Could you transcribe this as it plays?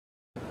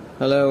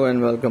Hello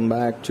and welcome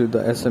back to the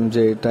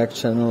SMJ-Tech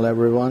channel,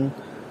 everyone.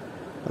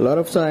 A lot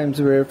of times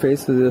we're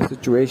faced with a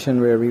situation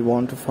where we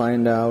want to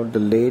find out the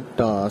late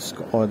task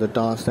or the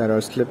tasks that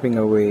are slipping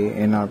away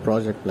in our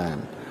project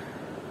plan.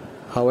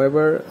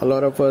 However, a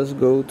lot of us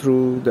go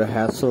through the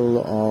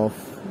hassle of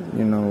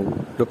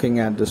looking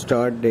at the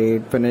start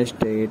date, finish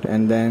date,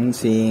 and then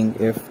seeing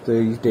if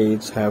these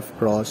dates have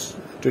crossed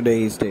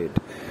today's date.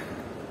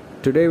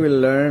 Today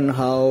we'll learn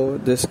how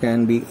this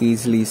can be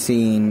easily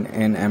seen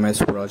in MS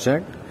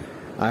Project.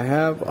 I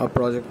have a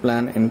project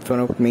plan in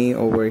front of me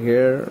over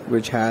here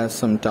which has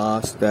some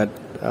tasks that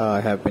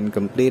have been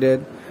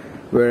completed,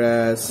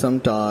 whereas some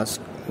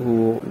tasks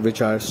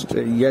which are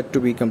yet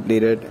to be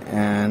completed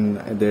and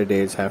their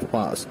days have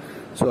passed.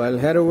 So I'll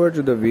head over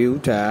to the View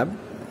tab,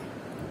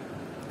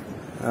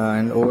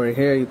 and over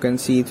here you can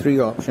see three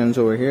options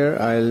over here.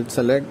 I'll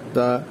select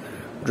the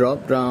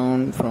drop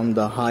down from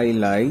the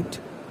highlight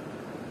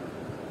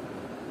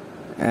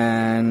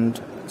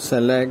and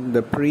select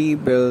the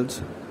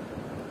pre-built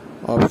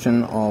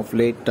option of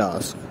late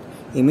task.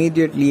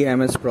 Immediately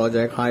MS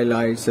Project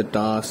highlights the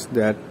tasks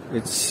that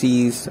it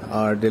sees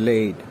are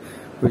delayed,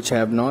 which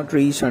have not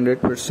reached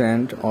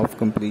 100% of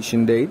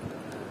completion date,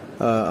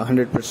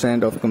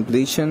 100% of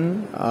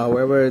completion.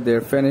 However, their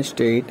finish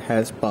date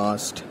has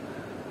passed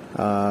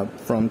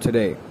from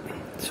today,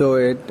 so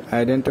it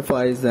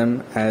identifies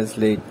them as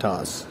late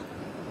tasks.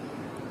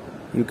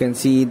 You can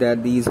see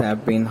that these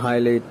have been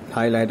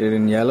highlighted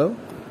in yellow.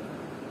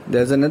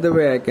 There's another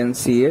way I can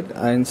see it.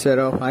 Instead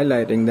of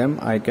highlighting them,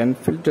 I can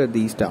filter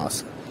these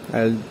tasks.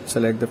 I'll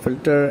select the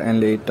filter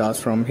and late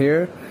tasks from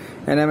here,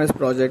 and MS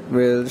Project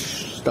will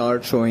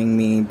start showing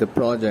me the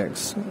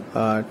project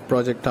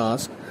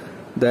tasks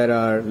that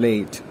are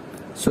late.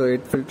 So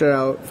it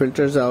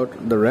filters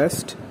out the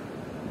rest,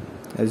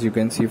 as you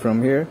can see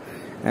from here,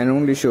 and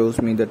only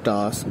shows me the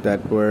tasks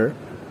that were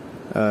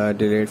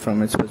delayed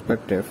from its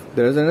perspective.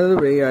 There's another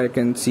way I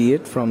can see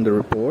it from the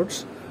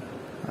reports.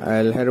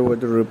 I'll head over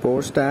to the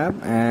Reports tab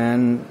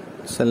and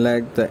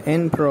select the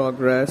In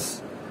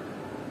Progress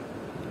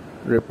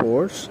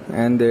Reports,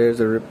 and there's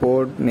a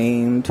report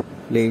named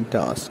Late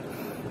Task.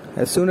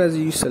 As soon as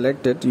you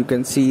select it, you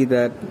can see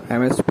that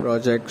MS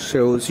Project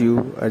shows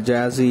you a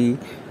jazzy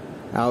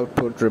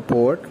output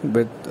report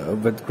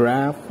with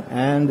graph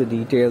and the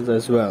details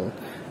as well.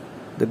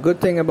 The good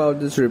thing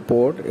about this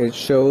report, it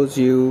shows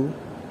you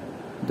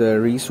the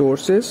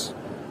resources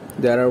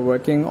that are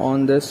working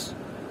on this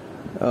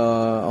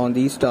on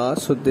these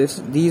tasks. So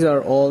these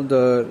are all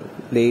the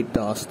late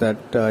tasks that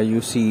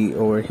you see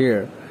over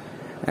here,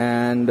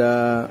 and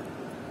the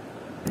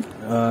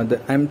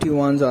empty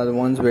ones are the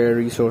ones where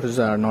resources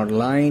are not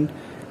aligned,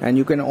 and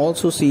you can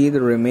also see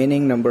the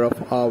remaining number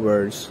of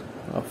hours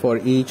for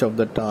each of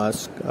the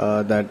tasks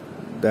that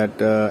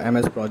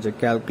MS Project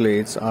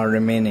calculates are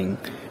remaining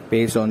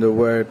based on the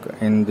work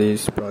in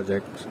these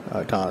project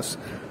tasks.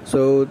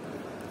 So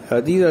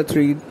these are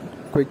three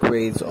quick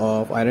ways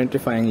of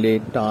identifying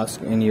late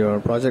tasks in your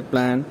project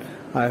plan.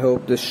 I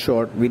hope this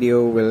short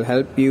video will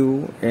help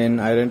you in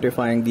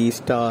identifying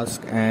these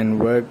tasks and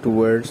work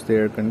towards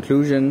their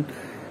conclusion.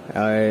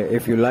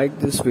 If you like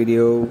this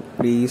video,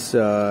 please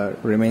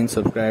remain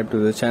subscribed to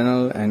the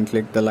channel and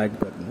click the like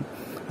button.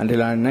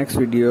 Until our next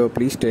video,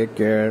 please take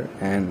care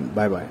and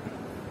bye bye.